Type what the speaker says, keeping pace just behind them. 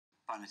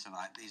Finally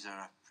tonight, these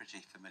are a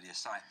pretty familiar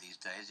sight these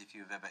days. If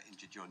you've ever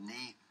injured your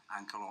knee,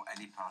 ankle or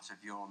any part of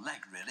your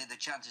leg, really, the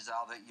chances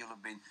are that you'll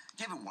have been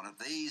given one of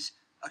these,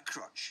 a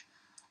crutch,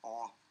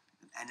 or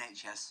an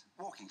NHS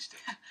walking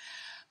stick.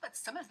 But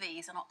some of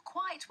these are not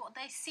quite what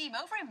they seem.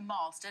 Over in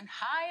Marsden,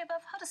 high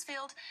above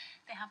Huddersfield,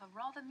 they have a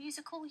rather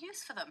musical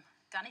use for them.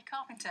 Danny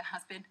Carpenter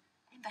has been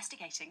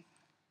investigating.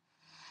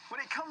 When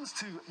it comes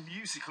to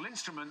musical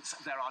instruments,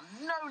 there are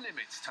no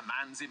limits to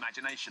man's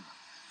imagination.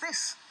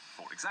 This,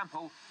 for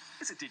example,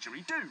 is a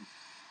didgeridoo.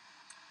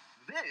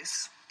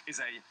 This is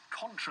a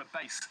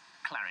contrabass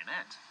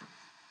clarinet.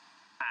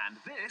 And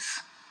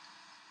this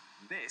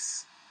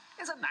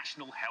is a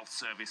National Health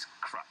Service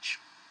crutch.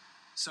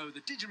 So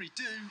the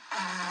didgeridoo,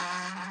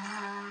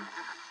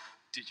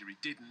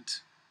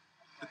 didgerididn't.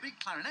 The big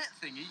clarinet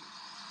thingy,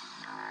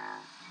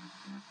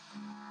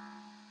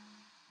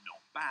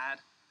 not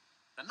bad.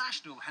 The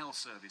National Health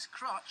Service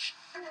crutch,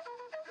 who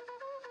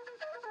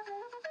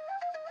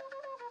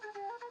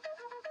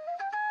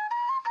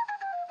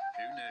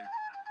knew?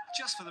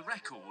 Just for the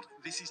record,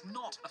 this is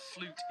not a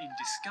flute in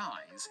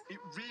disguise. It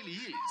really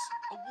is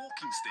a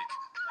walking stick.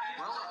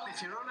 Well,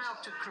 if you run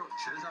out of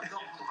crutches, I've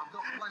got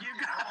plenty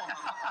more.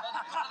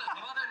 I've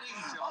had an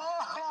easy job.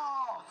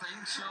 Oh! I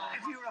think so.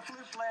 If you were a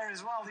flute player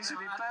as well, this would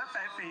be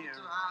perfect for you.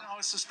 I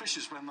was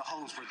suspicious when the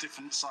holes were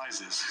different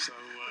sizes, so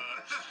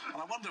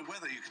and I wonder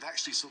whether you could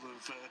actually sort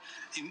of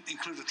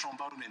include a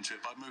trombone into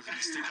it by moving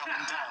the stick up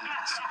and down.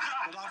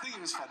 But I think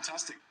it was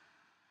fantastic.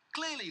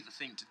 Clearly the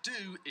thing to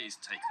do is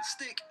take the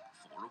stick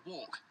for a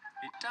walk.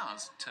 It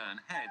does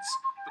turn heads,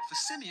 but for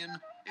Simeon,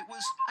 it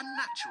was a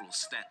natural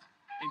step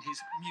in his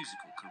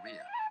musical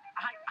career.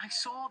 I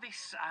saw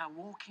this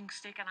walking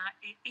stick and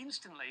it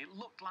instantly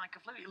looked like a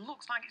flute. It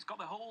looks like it's got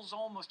the holes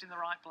almost in the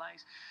right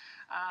place.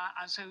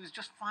 And so it was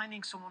just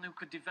finding someone who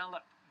could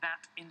develop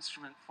that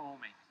instrument for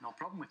me. No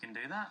problem, we can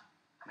do that.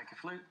 Make a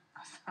flute.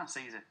 That's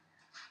easy.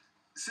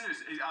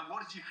 Seriously,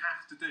 what did you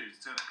have to do to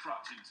turn a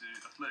crutch into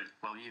a flute?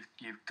 Well,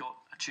 you've got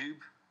a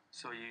tube,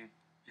 so you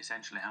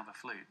essentially have a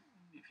flute.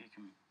 If you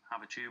can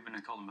have a tube and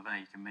a column of air,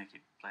 you can make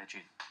it play a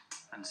tune.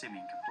 And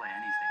Simeon can play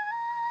anything.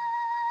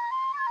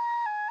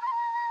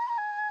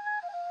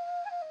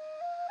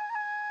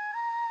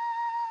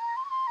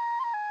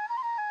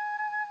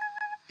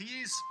 He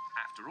is,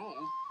 after all,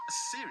 a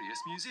serious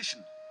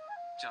musician.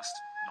 Just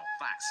not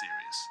that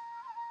serious.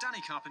 Danny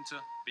Carpenter,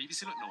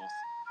 BBC Look North,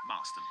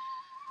 Marsden.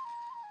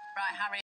 Right, Harry.